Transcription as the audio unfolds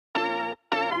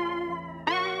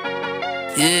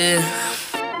Yeah.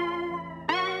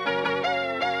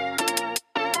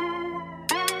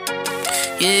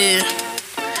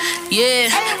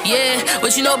 Yeah.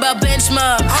 What you know about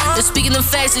Benchmark? They're speaking the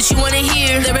facts that you wanna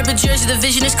hear. That rep a jersey, the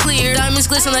vision is clear. Diamonds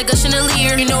glisten like a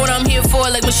chandelier. You know what I'm here for,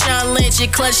 like Marshawn Lynch.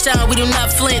 At clutch time, we do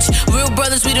not flinch. Real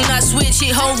brothers, we do not switch.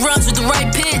 Hit home runs with the right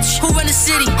pitch. Who run the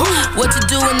city? What to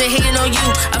do when they hating on you?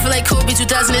 I feel like Kobe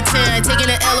 2010. I ain't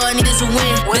taking an L, all I need is a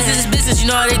win. Business is business, you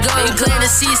know how they go. You playing the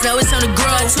seats, now it's time to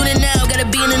grow. Tune in now, gotta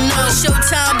be in the know.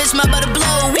 Showtime, bitch, my about to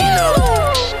blow. We know.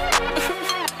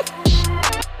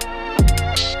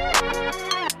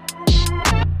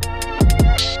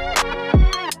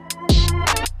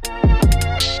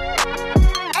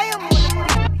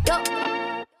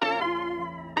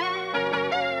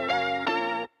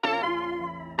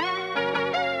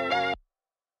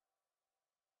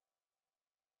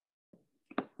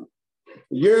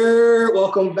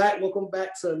 Welcome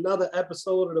back to another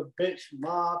episode of the Bench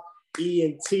Mob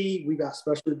ENT. We got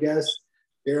special guest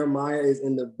Jeremiah is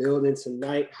in the building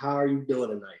tonight. How are you doing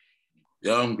tonight?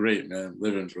 Yeah, I'm great, man.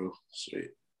 Living, bro.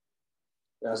 Straight.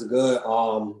 That's good.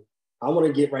 I want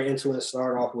to get right into it and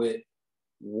start off with,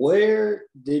 where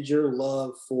did your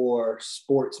love for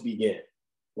sports begin?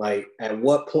 Like, at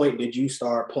what point did you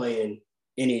start playing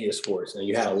any of your sports and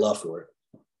you had a love for it?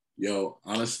 Yo,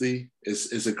 honestly,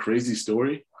 it's a crazy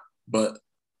story, but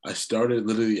I started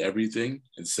literally everything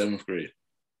in 7th grade.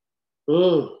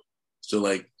 So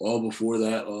like all before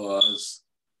that, I was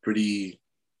pretty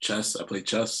chess. I played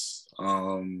chess.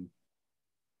 I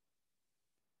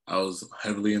was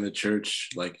heavily in the church.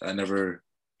 Like I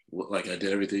did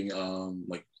everything,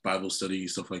 like Bible study,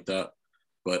 stuff like that.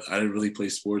 But I didn't really play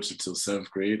sports until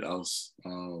 7th grade. I was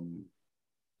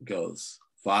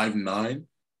 5'9",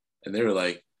 and they were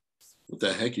like, "What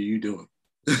the heck are you doing?"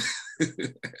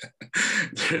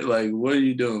 They're like, "What are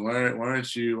you doing? Why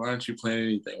aren't you playing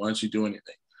anything? Why aren't you doing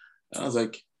anything?" And I was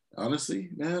like, honestly,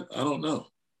 man, I don't know.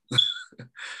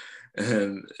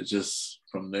 And it just,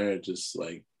 from there, it just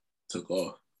like took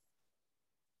off.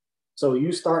 So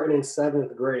you started in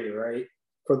 7th grade, right?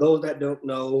 For those that don't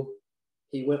know,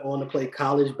 he went on to play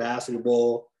college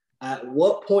basketball. At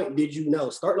what point did you know,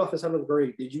 starting off in 7th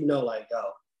grade, did you know like,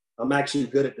 oh, I'm actually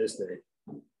good at this thing?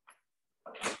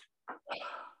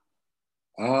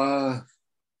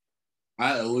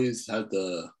 I always had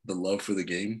the love for the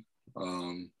game.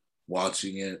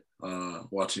 Watching it,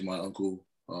 watching my uncle,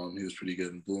 he was pretty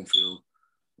good in Bloomfield,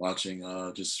 watching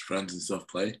just friends and stuff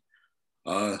play.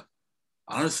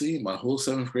 Honestly, my whole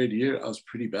 7th grade year, I was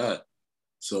pretty bad.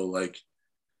 So like,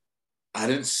 I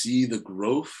didn't see the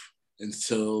growth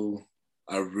until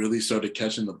I really started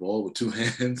catching the ball with 2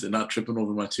 hands and not tripping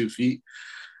over my 2 feet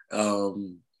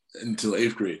until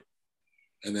 8th grade.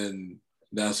 And then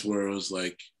that's where it was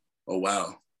like, oh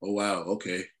wow,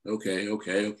 okay.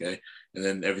 And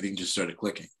then everything just started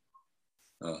clicking.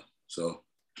 So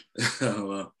I don't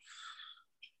know.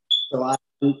 So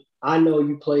I know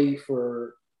you played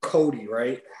for Cody,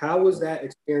 right? How was that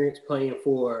experience playing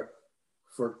for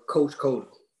Coach Cody?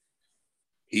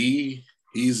 He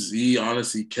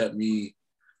honestly kept me.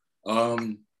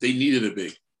 They needed a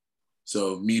big.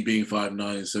 So me being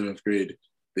 5'9" in 7th grade,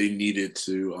 they needed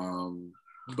to.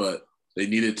 But they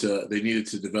needed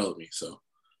to develop me. So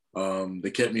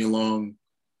they kept me along,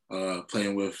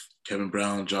 playing with Kevin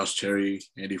Brown, Josh Cherry,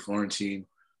 Andy Florentine.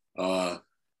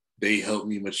 They helped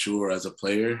me mature as a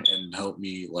player and helped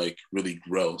me like really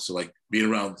grow. So like being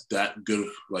around that good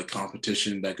of like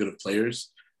competition, that good of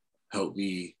players, helped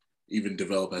me even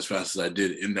develop as fast as I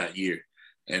did in that year.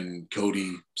 And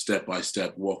Cody, step by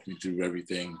step, walked me through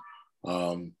everything.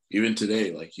 Even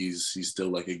today, like he's still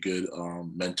like a good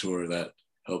mentor that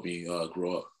helped me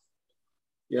grow up.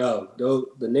 Yo,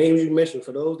 the names you mentioned,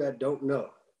 for those that don't know,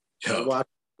 watch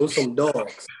some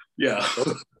dogs. Yeah.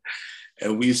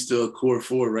 And we still core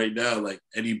 4 right now. Like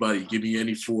anybody, give me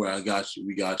any 4, I got you.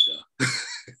 We got you.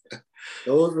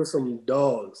 Those were some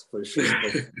dogs for sure.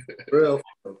 Real,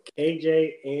 from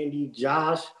KJ, Andy,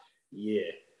 Josh.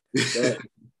 Yeah,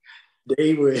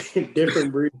 they were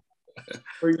different breeds.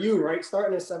 For you, right,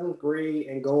 starting in 7th grade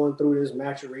and going through this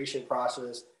maturation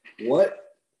process, what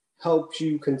helped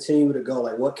you continue to go?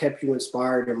 Like, what kept you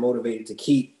inspired and motivated to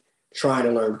keep trying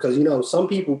to learn? Because, you know, some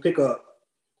people pick up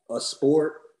a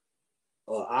sport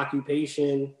or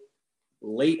occupation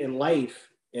late in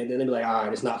life, and then they be like, all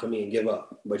right, it's not for me, and give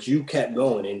up. But you kept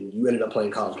going, and you ended up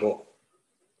playing college ball.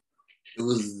 It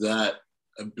was that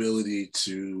ability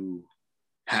to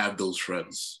have those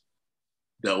friends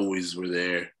that always were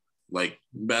there. Like,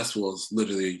 basketball is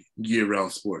literally a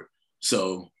year-round sport.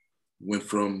 So went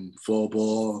from fall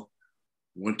ball,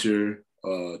 winter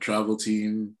travel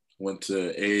team, went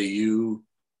to AAU,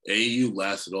 AAU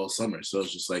lasted all summer. So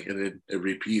it's just like, and then it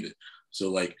repeated.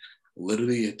 So like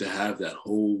literally to have that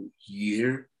whole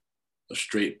year of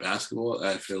straight basketball,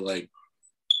 I feel like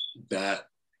that,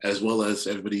 as well as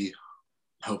everybody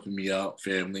helping me out,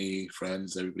 family,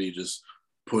 friends, everybody just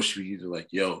pushed me to like,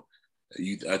 yo,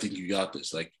 I think you got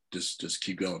this. Like, just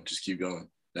keep going, just keep going.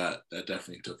 That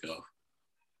definitely took off.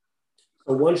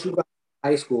 So once you got to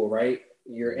high school, right?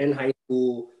 You're in high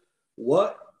school.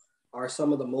 What are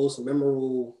some of the most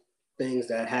memorable things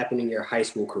that happened in your high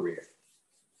school career?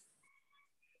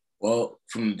 Well,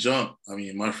 from the jump, I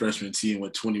mean, my freshman team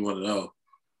went 21-0.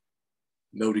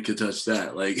 Nobody could touch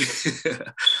that. Like,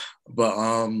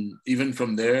 but even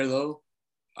from there though,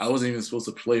 I wasn't even supposed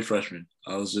to play freshman.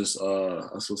 I was just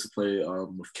I was supposed to play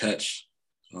with Catch.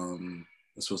 I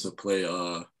was supposed to play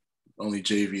only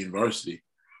JV and varsity.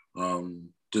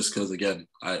 Just because again,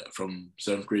 I from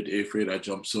 7th grade to 8th grade, I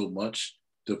jumped so much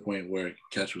to the point where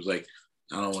Catch was like,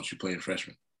 I don't want you playing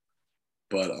freshman.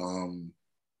 But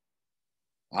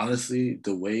honestly,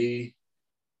 the way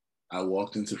I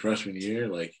walked into freshman year,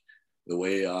 like the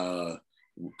way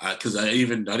because I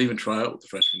didn't even try out with the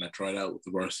freshmen. I tried out with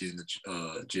the varsity and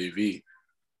the JV.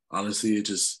 Honestly, it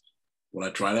just when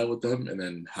I tried out with them, and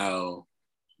then how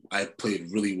I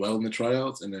played really well in the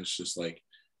tryouts, and then it's just like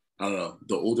I don't know.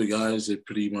 The older guys, they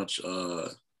pretty much I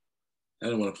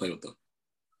didn't want to play with them.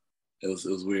 It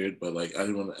was weird, but like I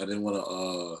didn't want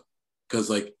to because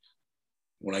like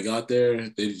when I got there,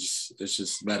 it's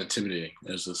just mad intimidating.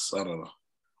 It's just I don't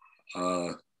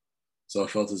know. So I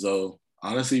felt as though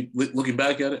honestly, looking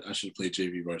back at it, I should have played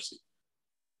JV varsity.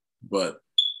 But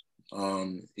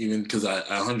even because I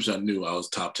 100% knew I was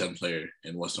top 10 player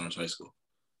in West Orange High School,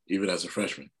 even as a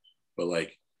freshman. But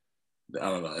like I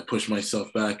don't know, I pushed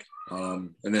myself back,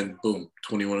 and then boom,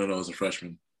 21-0 as a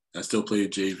freshman. I still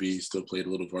played JV, still played a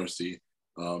little varsity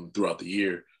throughout the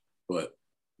year, but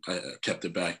I kept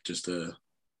it back just to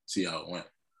see how it went.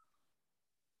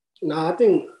 No, I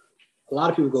think a lot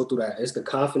of people go through that. It's the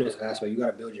confidence aspect. You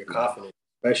got to build your confidence,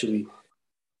 especially.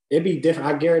 It'd be different.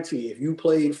 I guarantee if you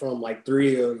played from like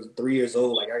 3 years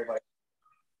old, like everybody,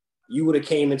 you would have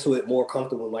came into it more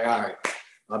comfortable. Like, all right,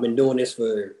 I've been doing this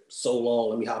for so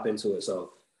long. Let me hop into it.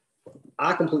 So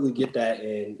I completely get that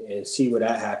and see where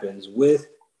that happens. With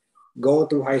going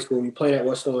through high school, you playing at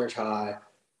West Orange High,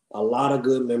 a lot of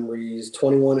good memories.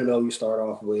 21-0 you start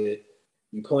off with.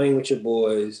 You playing with your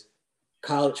boys.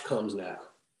 College comes now.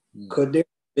 Could there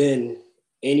have been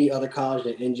any other college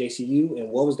than NJCU? And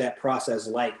what was that process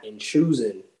like in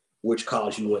choosing which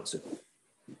college you went to?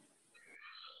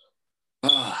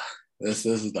 This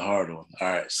is the hard one. All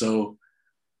right. So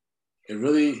it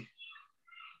really,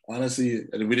 honestly,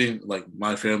 and we didn't, like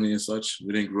my family and such,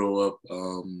 we didn't grow up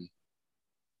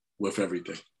with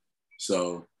everything.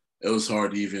 So it was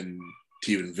hard to even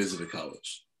visit a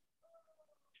college.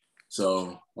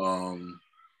 So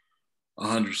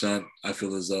 100%, I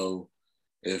feel as though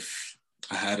if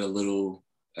I had a little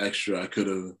extra, I could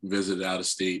have visited out of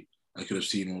state. I could have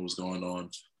seen what was going on.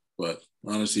 But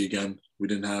honestly, again, we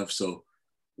didn't have, so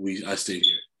I stayed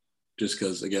here. Just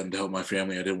because, again, to help my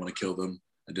family, I didn't want to kill them.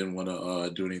 I didn't want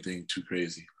to do anything too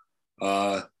crazy.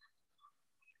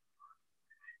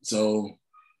 So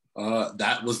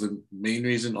that was the main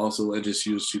reason. Also, I just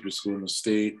used Super School in the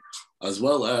state, as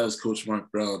well as Coach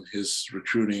Mark Brown. His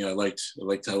recruiting, I liked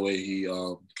how way he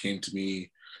came to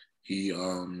me. He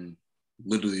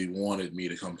literally wanted me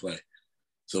to come play.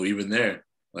 So even there,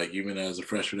 like even as a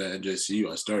freshman at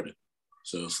NJCU, I started.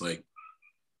 So it's like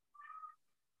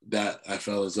that. I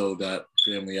felt as though that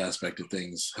family aspect of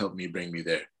things helped me bring me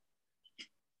there.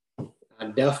 I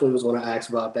definitely was going to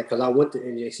ask about that because I went to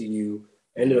NJCU,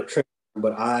 ended up training,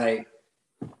 but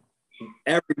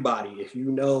everybody, if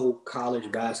you know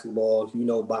college basketball, if you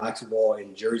know basketball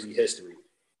and Jersey history,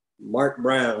 Mark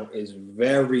Brown is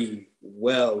very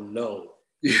well known.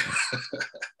 Yeah.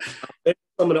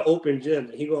 Some of the open gyms,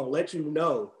 and he gonna let you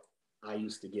know. I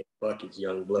used to get buckets,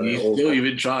 young blood. He still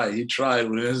even tried. He tried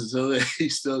when it was still there. He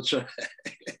still tried.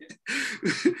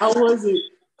 How was it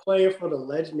playing for the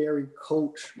legendary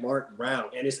coach Mark Brown?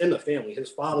 And it's in the family.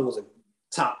 His father was a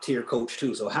top tier coach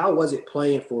too. So how was it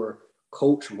playing for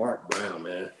Coach Mark Brown,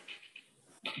 man?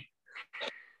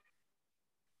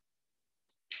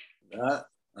 That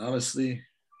honestly,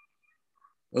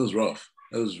 it was rough.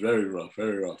 It was very rough,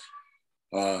 very rough.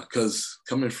 Because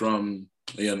coming from,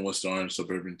 again, West Orange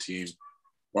suburban team,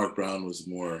 Mark Brown was a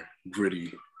more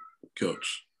gritty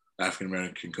coach,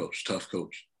 African-American coach, tough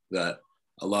coach, that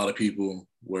a lot of people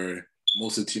were,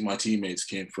 most of my teammates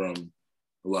came from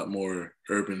a lot more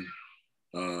urban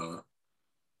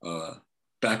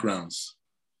backgrounds.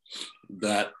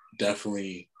 That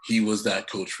definitely, he was that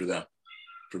coach for them.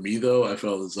 For me, though, I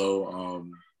felt as though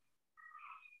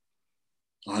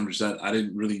 100%, I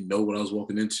didn't really know what I was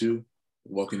walking into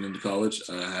college.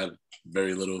 I had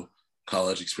very little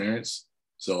college experience.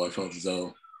 So I felt as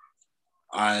though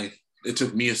it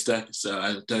took me a step. So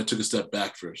I took a step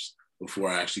back first before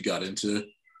I actually got into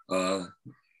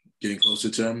getting closer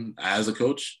to him as a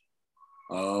coach.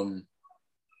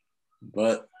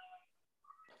 But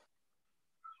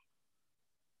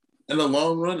in the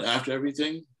long run, after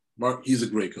everything, Mark, he's a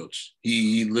great coach.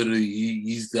 He literally,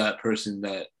 he's that person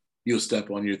that he'll step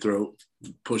on your throat,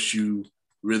 push you,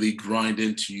 really grind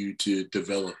into you to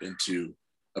develop into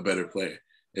a better player.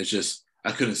 It's just,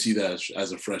 I couldn't see that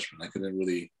as a freshman. I couldn't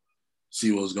really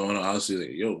see what was going on. I was like,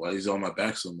 yo, why is he on my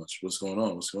back so much? What's going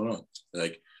on?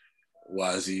 Like,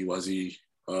 what's going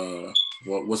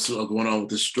on with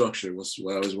the structure? What's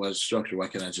the structure? Why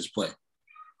can't I just play?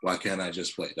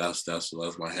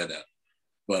 That's my head at.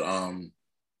 But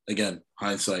again,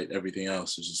 hindsight, everything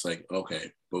else is just like,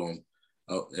 okay, boom.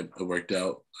 Oh, it worked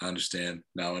out. I understand.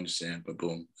 Now I understand. But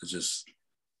boom, it's just,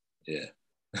 yeah.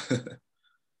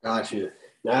 Gotcha.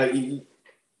 Now,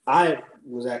 I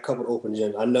was at a couple of open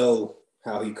gyms. I know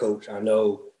how he coached. I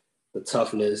know the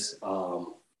toughness.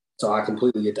 So I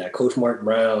completely get that. Coach Mark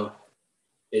Brown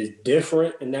is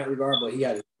different in that regard, but he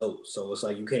has his nose. So it's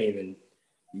like you can't even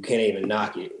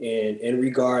knock it. And in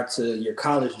regard to your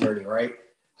college journey, right?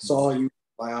 Saw you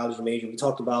biology major. We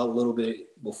talked about a little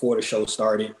bit before the show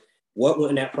started. What went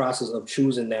in that process of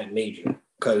choosing that major?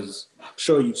 Because I'm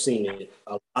sure you've seen it.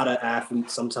 A lot of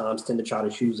athletes sometimes tend to try to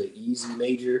choose an easy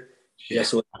major just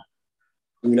so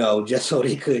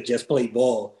they could just play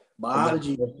ball.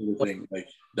 Biology. Like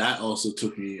that also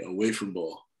took me away from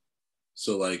ball.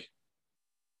 So like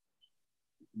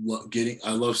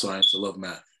I love science, I love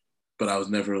math, but I was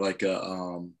never like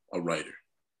a writer.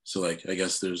 So like I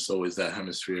guess there's always that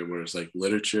hemisphere where it's like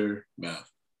literature, math.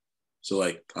 So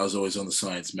like I was always on the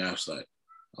science math side.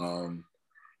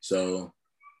 So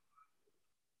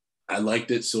I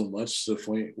liked it so much to the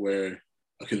point where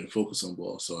I couldn't focus on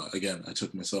ball. So again, I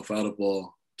took myself out of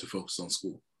ball to focus on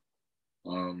school.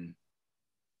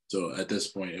 So at this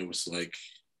point, it was like,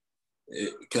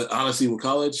 cause honestly, with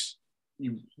college,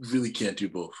 you really can't do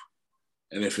both.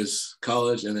 And if it's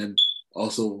college and then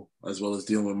also as well as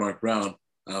dealing with Mark Brown,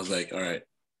 I was like, all right,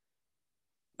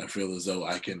 I feel as though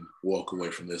I can walk away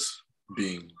from this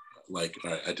being like,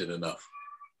 all right, I did enough.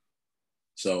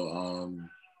 So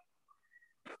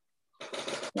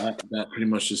that pretty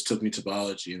much just took me to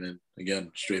biology, and then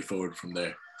again, straightforward from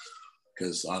there.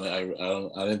 Because I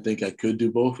didn't think I could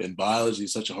do both, and biology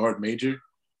is such a hard major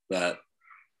that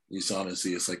it's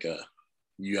honestly, it's like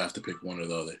you have to pick one or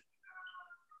the other.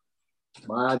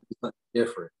 Biology is something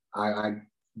different. I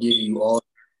give you all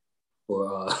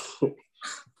for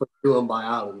doing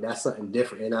biology. That's something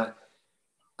different, and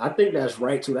I think that's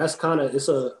right too. That's it's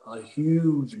a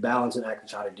huge balancing act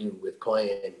to try to do with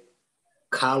playing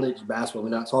college basketball. We're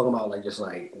not talking about like just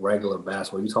like regular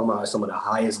basketball. You're talking about some of the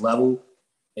highest level,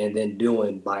 and then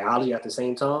doing biology at the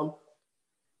same time.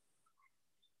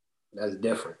 That's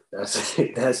different.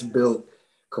 That's built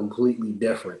completely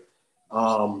different.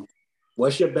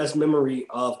 What's your best memory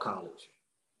of college?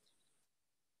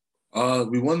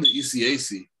 We won the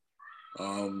ECAC.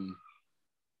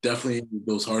 Definitely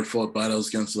those hard fought battles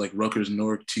against like Rutgers,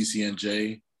 Newark,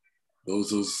 TCNJ.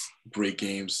 Those great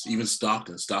games. Even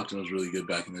Stockton. Stockton was really good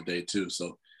back in the day too.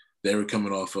 So they were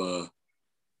coming off I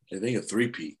think a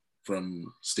three-peat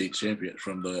from state champion,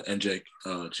 from the NJ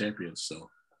champions. So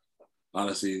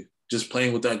honestly, just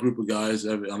playing with that group of guys,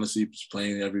 just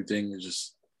playing everything,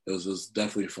 it was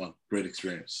definitely fun. Great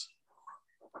experience.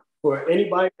 For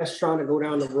anybody that's trying to go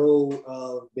down the road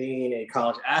of being a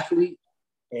college athlete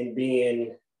and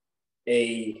being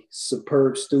a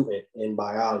superb student in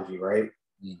biology, right?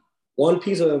 One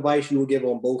piece of advice you would give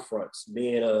on both fronts,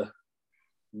 being a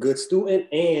good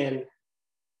student and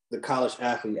the college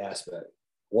athlete aspect.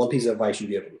 One piece of advice you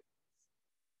give them.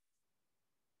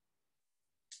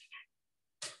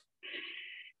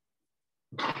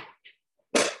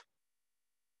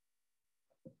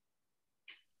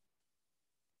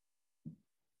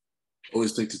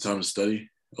 Always take the time to study.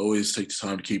 Always take the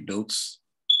time to keep notes.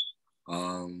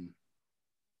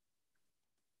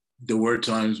 There were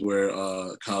times where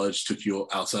college took you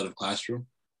outside of classroom.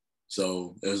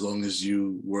 So as long as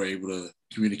you were able to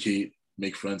communicate,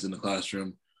 make friends in the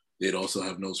classroom, they'd also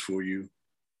have notes for you.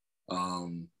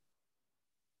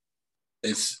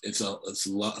 It's a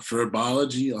lot for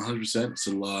biology, 100%. It's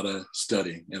a lot of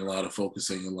studying and a lot of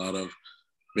focusing, a lot of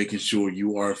making sure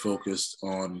you are focused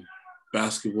on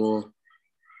basketball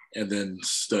and then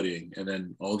studying, and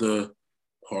then all the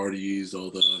parties,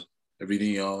 all the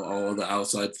everything, all the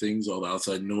outside things, all the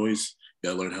outside noise. You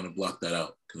gotta learn how to block that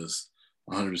out because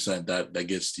 100% that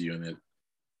gets to you, and it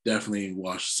definitely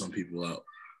washes some people out.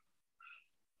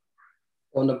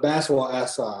 On the basketball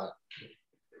side,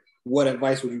 what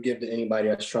advice would you give to anybody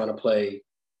that's trying to play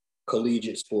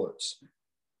collegiate sports?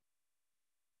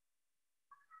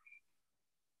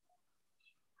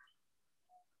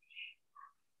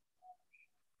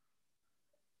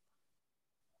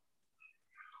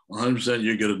 %,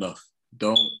 you're good enough.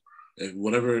 Don't,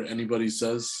 whatever anybody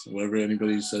says,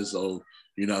 oh,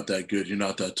 you're not that good, you're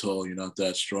not that tall, you're not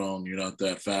that strong, you're not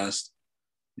that fast,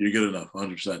 you're good enough.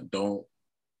 100%. Don't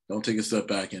take a step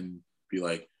back and be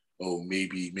like, oh,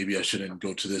 maybe I shouldn't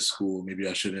go to this school, maybe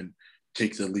I shouldn't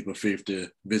take the leap of faith to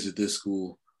visit this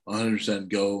school. 100%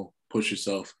 go, push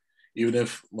yourself. Even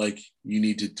if like you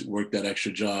need to work that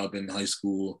extra job in high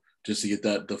school just to get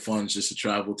the funds just to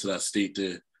travel to that state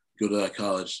to go to that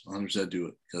college, 100% do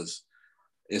it, because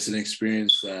it's an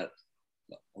experience that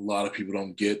a lot of people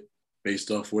don't get based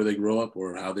off where they grow up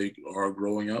or how they are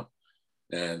growing up.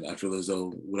 And I feel as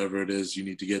though whatever it is you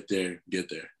need to get there, get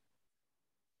there.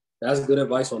 That's good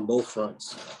advice on both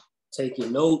fronts. Take your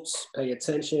notes, pay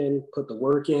attention, put the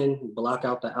work in, block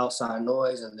out the outside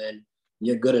noise, and then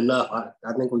you're good enough.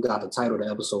 I think we got the title of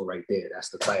the episode right there. That's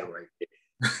the title right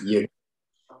there.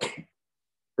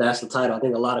 That's the title. I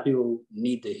think a lot of people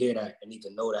need to hear that and need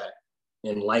to know that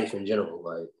in life in general,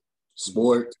 like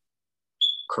sports,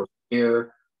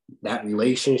 career, that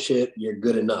relationship, you're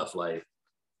good enough. Like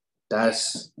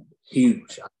that's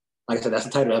huge. Like I said, that's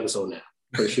the title of the episode now,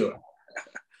 for sure.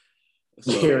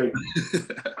 We're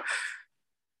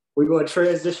going to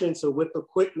transition to With the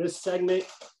Quickness segment.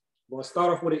 We're going to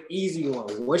start off with an easy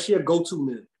one. What's your go-to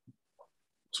meal?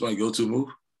 What's my go-to move?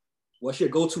 What's your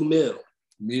go-to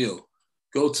meal?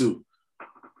 Go-to.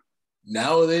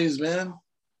 Nowadays, man,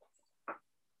 I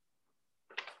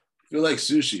feel like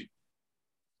sushi.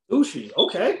 Sushi,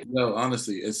 okay. No,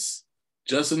 honestly, it's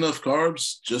just enough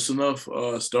carbs, just enough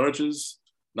starches,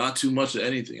 not too much of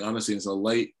anything. Honestly, it's a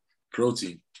light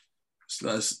protein. It's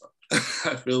not,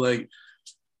 I feel like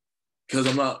because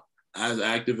I'm not as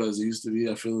active as I used to be,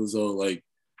 I feel as though like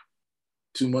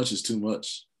too much is too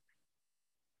much.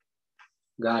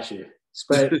 Gotcha.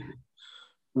 Spread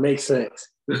makes sense.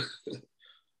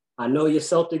 I know your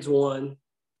Celtics won.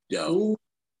 Yo.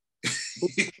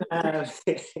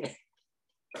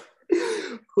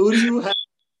 Who do you have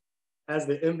as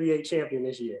the NBA champion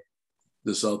this year?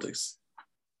 The Celtics.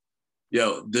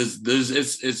 Yo,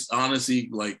 it's honestly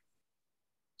like,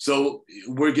 so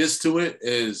where it gets to it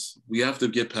is we have to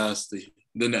get past the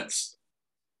Nets.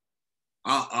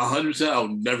 100%, I'll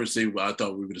never say I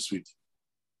thought we were going to sweep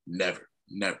them.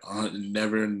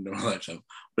 Never in my lifetime.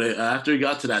 But after we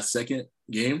got to that second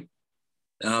game,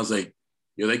 and I was like,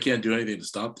 yo, they can't do anything to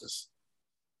stop this.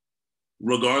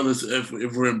 Regardless if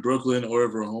we're in Brooklyn or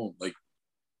if we're home. Like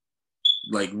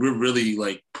we're really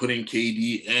like putting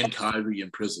KD and Kyrie in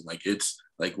prison. Like it's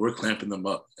like we're clamping them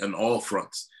up on all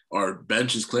fronts. Our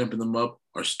bench is clamping them up.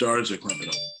 Our stars are clamping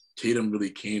up. Tatum really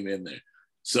came in there.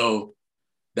 So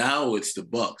now it's the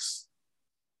Bucks.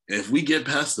 And if we get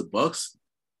past the Bucks,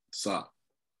 stop.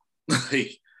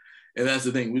 Like, and that's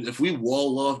the thing. If we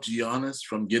wall off Giannis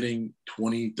from getting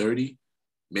 20, 30,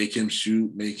 make him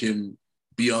shoot, make him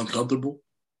be uncomfortable,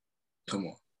 come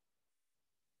on.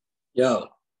 Yo,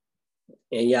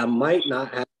 and yeah, I might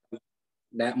not have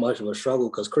that much of a struggle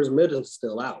because Chris Middleton's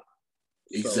still out.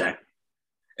 Exactly. So.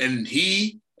 And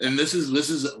this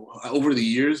is over the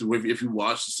years, if you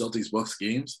watch the Celtics-Bucks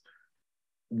games,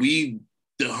 we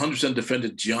 100%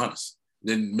 defended Giannis.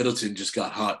 Then Middleton just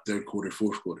got hot third quarter,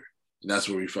 fourth quarter. And that's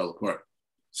where we fell apart.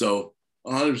 So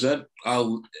 100%,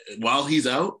 while he's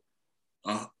out,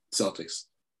 Celtics.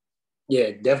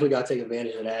 Yeah, definitely got to take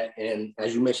advantage of that. And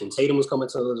as you mentioned, Tatum was coming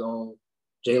to his own.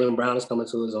 Jaylen Brown is coming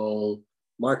to his own.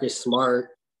 Marcus Smart.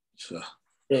 Sure.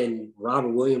 And Robert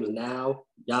Williams now.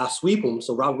 Y'all sweep him,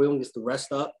 so Robert Williams gets to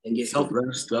rest up and get healthy.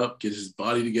 Rest up, get his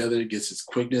body together, gets his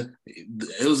quickness.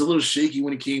 It was a little shaky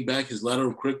when he came back. His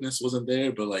lateral quickness wasn't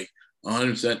there, but like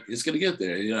 100%, it's going to get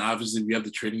there. You know, obviously we have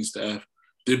the training staff.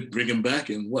 Did bring him back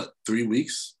in, 3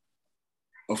 weeks?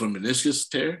 Off a meniscus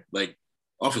tear? Like,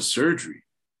 off a surgery.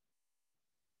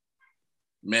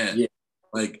 Man, yeah.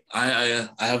 Like, I'm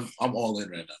all in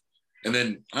right now. And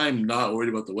then I'm not worried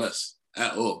about the West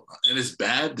at all. And it's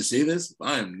bad to say this, but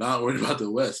I am not worried about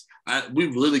the West. We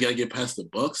really got to get past the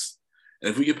Bucks.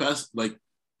 And if we get past, like,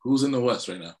 who's in the West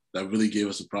right now that really gave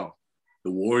us a problem?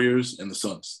 The Warriors and the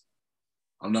Suns.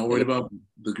 I'm not worried about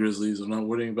the Grizzlies. I'm not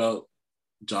worrying about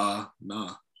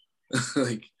nah.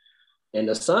 Like, and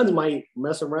the Suns might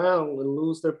mess around and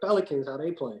lose their Pelicans. How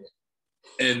they playing?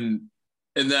 And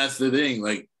that's the thing.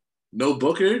 Like, no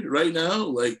Booker right now.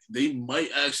 Like, they might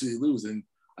actually lose. And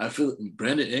I feel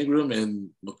Brandon Ingram and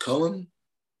McCollum.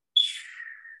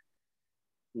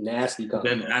 Nasty Then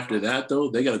company. after that, though,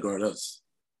 they got to guard us.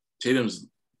 Tatum's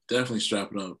definitely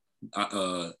strapping up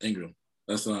Ingram.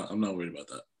 I'm not worried about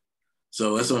that.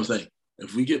 So that's what I'm saying.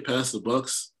 If we get past the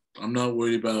Bucks, I'm not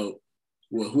worried about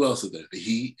who else is there? The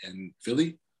Heat and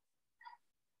Philly?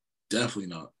 Definitely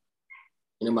not.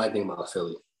 You might think about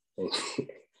Philly. Are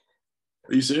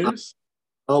you serious?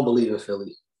 I don't believe in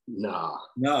Philly. Nah,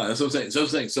 that's what I'm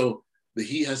saying. So the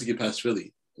Heat has to get past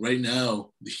Philly. Right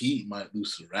now, the Heat might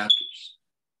lose to the Raptors.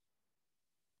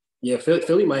 Yeah,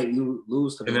 Philly might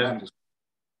lose to the Raptors.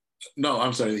 No,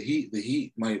 I'm sorry. The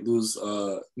Heat might lose.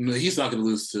 No, he's not going to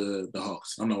lose to the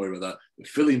Hawks. I'm not worried about that. But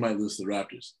Philly might lose to the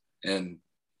Raptors, and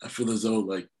I feel as though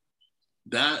like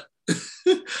that.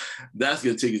 That's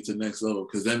going to take it to the next level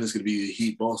because then it's going to be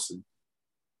Heat Boston.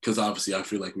 Because obviously, I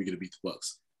feel like we're going to beat the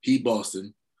Bucks. Heat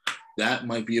Boston. That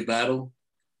might be a battle,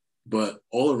 but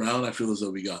all around, I feel as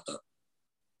though we got that.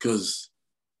 Because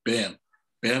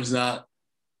Bam's not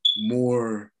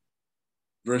more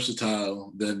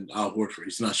versatile than Al Horford.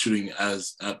 He's not shooting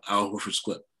as at Al Horford's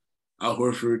clip. Al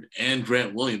Horford and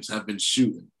Grant Williams have been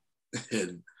shooting.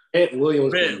 And Grant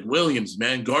Williams,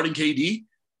 man, guarding KD,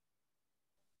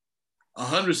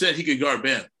 100% he could guard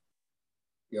Bam.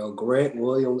 Yo, Grant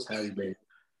Williams has been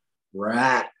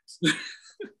racked.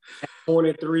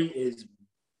 Corner three is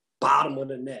bottom of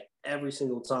the net every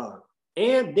single time.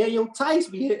 And Daniel Tice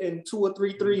be hitting 2 or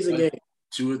 3 threes a game.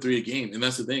 2 or 3 a game. And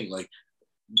that's the thing. Like,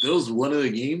 those one of the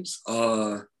games,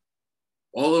 all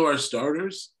of our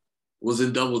starters was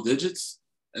in double digits.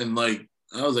 And, like,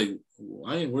 I was like,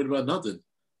 I ain't worried about nothing.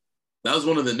 That was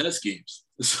one of the Nets games.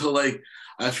 So, like,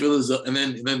 I feel as though – and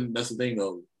then that's the thing,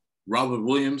 though. Robert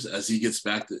Williams, as he gets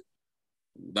back to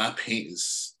 – that paint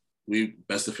is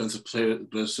best defensive team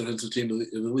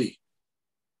in the league.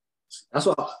 That's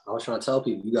what I was trying to tell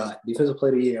people. You got defensive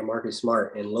player of the year, Marcus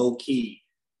Smart, and low key,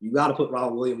 you got to put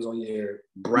Robert Williams on your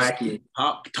bracket.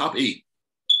 Top 8.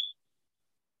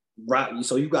 Right.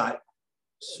 So you got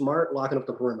Smart locking up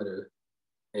the perimeter,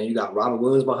 and you got Robert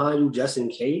Williams behind you just in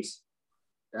case.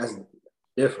 That's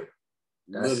different.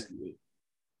 That's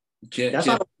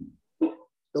how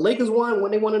the Lakers won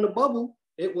when they won in the bubble.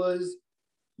 It was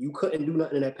you couldn't do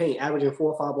nothing in that paint, averaging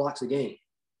 4 or 5 blocks a game.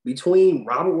 Between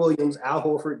Robert Williams, Al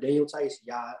Horford, Daniel Tice,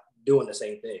 y'all doing the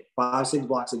same thing. 5, 6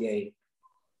 blocks a game.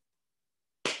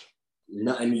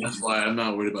 Nothing. That's why I'm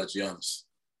not worried about Giannis.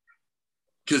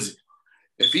 Because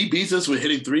if he beats us with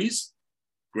hitting threes,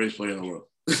 greatest player in the world.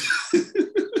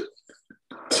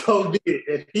 So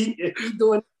if he's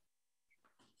doing.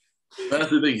 That's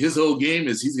the thing. His whole game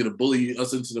is he's gonna bully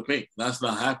us into the paint. That's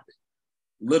not happening.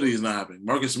 Literally, is not happening.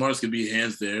 Marcus Smart's gonna be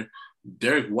hands there.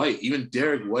 Derek White,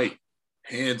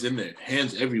 hands in there,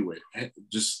 hands everywhere,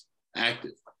 just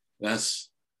active. That's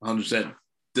 100%.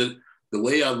 The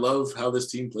way I love how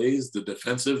this team plays, the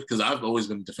defensive, because I've always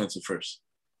been defensive first.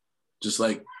 Just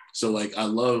like, so like I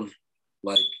love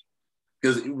like,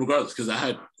 because regardless, because I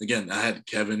had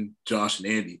Kevin, Josh, and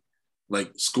Andy like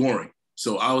scoring.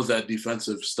 So I was that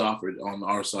defensive stopper on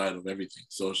our side of everything.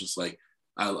 So it's just like,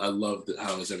 I love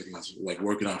how everything's like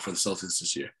working out for the Celtics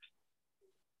this year.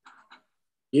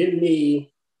 Give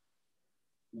me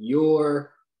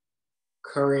your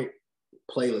current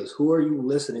playlist. Who are you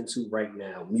listening to right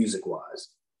now, music-wise?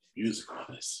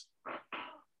 Music-wise.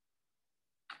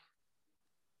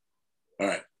 All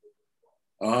right.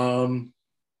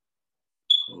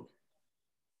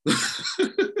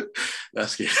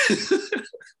 That's good.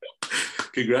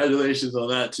 Congratulations on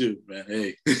that too, man.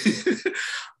 Hey.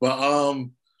 But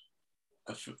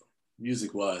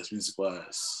music-wise.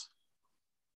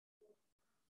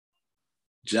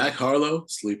 Jack Harlow,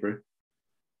 sleeper.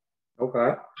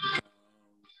 Okay.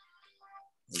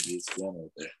 It's going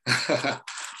right there.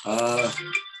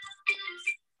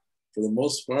 For the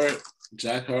most part,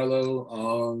 Jack Harlow.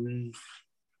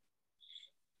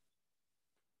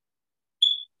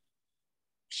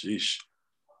 Sheesh.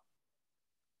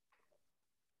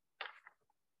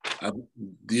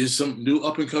 There's some new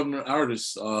up and coming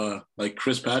artists, like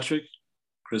Chris Patrick.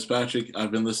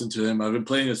 I've been listening to him. I've been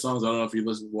playing his songs. I don't know if you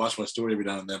watch my story every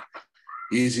now and then.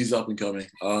 He's up and coming.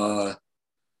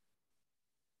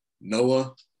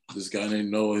 Noah, this guy named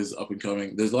Noah is up and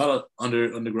coming. There's a lot of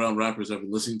underground rappers I've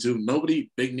been listening to. Nobody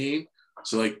big name.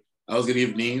 So like I was gonna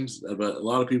give names, but a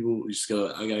lot of people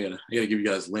I gotta give you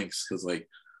guys links because like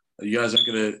you guys aren't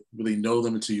gonna really know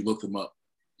them until you look them up.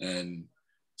 And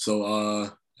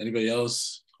so anybody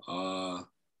else? I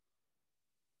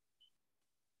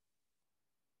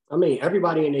mean,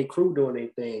 everybody in their crew doing their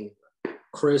thing.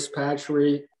 Chris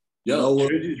Patrick. Yo,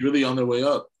 Jersey's really on their way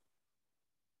up.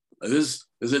 There's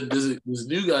this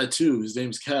new guy too. His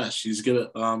name's Cash. He's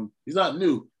not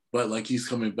new, but like he's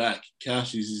coming back.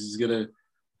 Cash,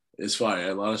 it's fire.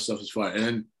 A lot of stuff is fire. And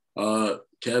then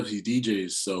Kev, he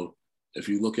DJs. So if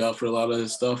you look out for a lot of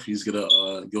his stuff, he's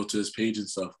gonna go to his page and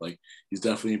stuff. Like he's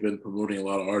definitely been promoting a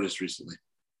lot of artists recently.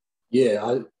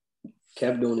 Yeah,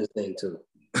 Kev doing his thing too.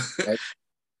 Right?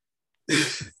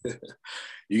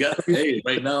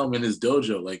 Right now I'm in his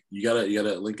dojo. Like you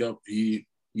gotta link up. He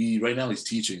right now he's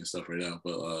teaching and stuff right now.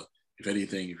 But if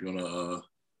anything, if you wanna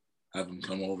have him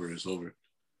come over, it's over.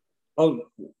 Oh,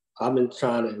 we've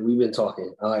been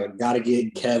talking. I gotta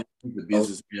get Kev. The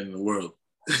business man in the world.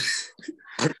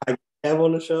 Kev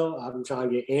on the show. I've been trying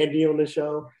to get Andy on the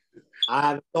show. I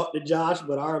haven't talked to Josh,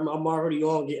 but I'm already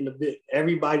on getting a bit.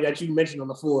 Everybody that you mentioned on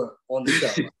the floor on the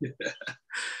show.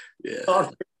 Yeah.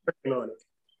 On it.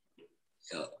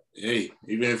 Hey,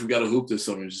 even if we got a hoop this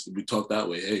summer, just we talk that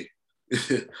way. Hey,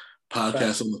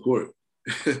 podcast on the court.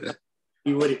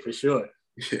 You with it for sure.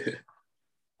 Yeah.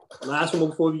 Last one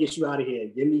before we get you out of here.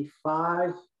 Give me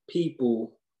 5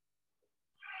 people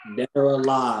that are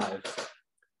alive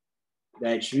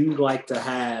that you'd like to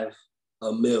have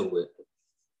a meal with.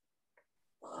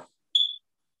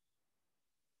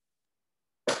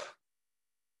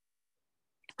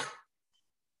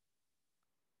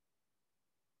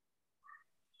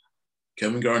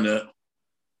 Kevin Garnett.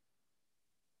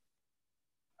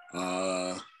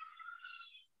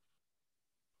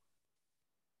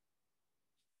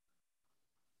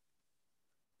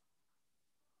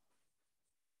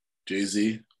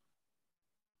 Jay-Z.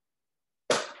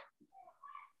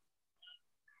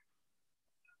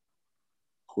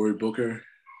 Cory Booker.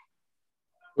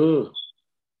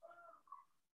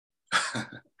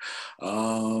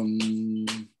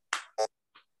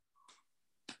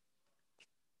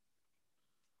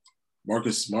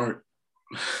 Marcus Smart,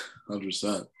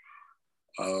 100%.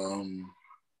 And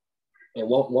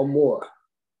one more.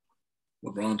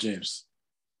 LeBron James.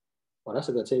 Oh, that's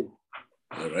a good team.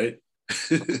 Yeah, right?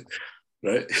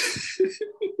 Right?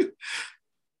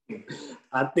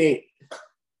 I think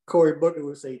Cory Booker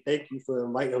would say thank you for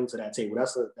inviting him to that table.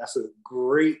 That's a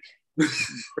great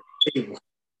table.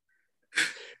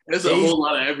 That's a whole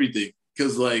lot of everything.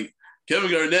 Because, like,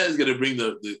 Kevin Garnett is gonna bring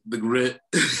the grit.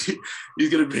 He's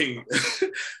gonna bring,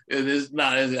 and it's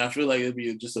not. I feel like it'd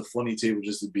be just a funny table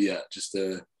just to be at, just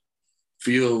to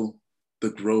feel the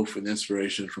growth and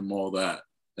inspiration from all that.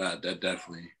 That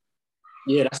definitely.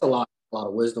 Yeah, that's a lot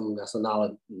of wisdom. That's a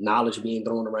knowledge being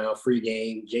thrown around. Free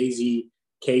game, Jay-Z,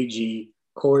 KG,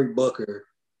 Cory Booker,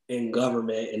 and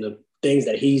government, and the things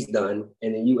that he's done,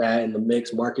 and then you add in the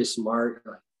mix Marcus Smart.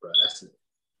 Like, bro, that's it.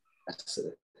 That's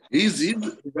it. He's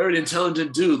a very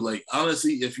intelligent dude. Like,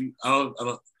 honestly, I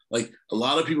don't like, a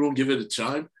lot of people don't give it a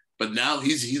chime, but now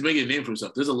he's making a name for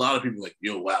himself. There's a lot of people like,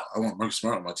 yo, wow, I want Marcus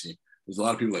Smart on my team. There's a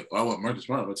lot of people like, oh, I want Marcus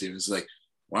Smart on my team. It's like,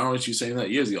 why weren't you saying that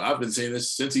years ago? I've been saying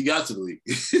this since he got to the league.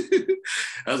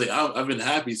 I was like, I've been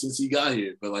happy since he got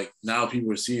here. But like, now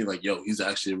people are seeing like, yo, he's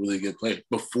actually a really good player.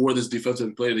 Before this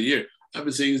defensive player of the year, I've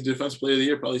been saying he's defensive player of the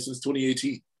year probably since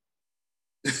 2018.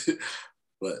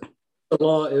 But it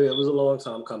was a long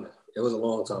time coming. It was a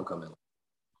long time coming.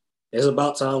 It's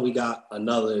about time we got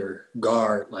another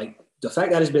guard. Like, the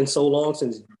fact that it's been so long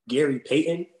since Gary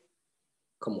Payton,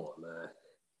 come on,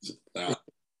 man.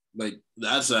 Like,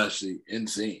 that's actually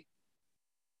insane.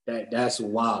 That's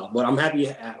wild. But I'm happy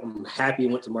it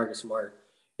went to Marcus Smart.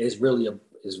 It's really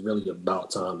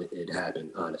about time it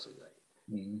happened, honestly.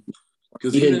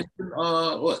 Because even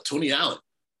Tony Allen.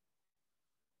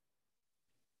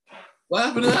 What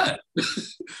happened to that?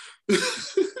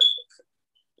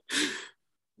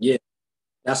 Yeah,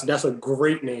 that's a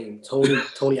great name,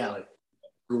 Tony Allen.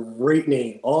 Great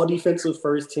name. All defensive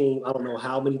first team. I don't know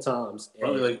how many times.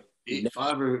 Probably like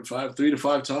 3 to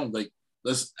 5 times. Like,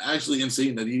 that's actually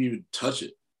insane that he didn't even touch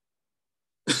it.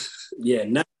 Yeah,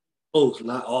 not close.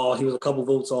 Not all. He was a couple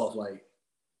votes off. Like,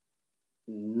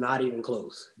 not even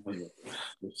close. You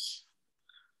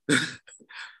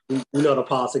know the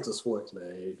politics of sports,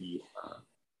 man.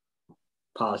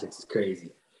 Politics is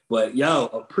crazy. But yo,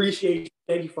 appreciate you.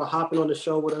 Thank you for hopping on the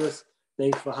show with us.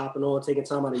 Thanks for hopping on, taking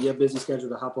time out of your busy schedule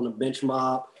to hop on the Bench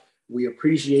Mob. We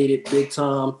appreciate it big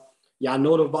time. Y'all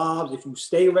know the vibes. If you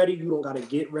stay ready, you don't got to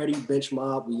get ready. Bench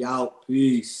Mob, we out.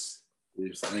 Peace.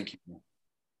 Peace. Thank you.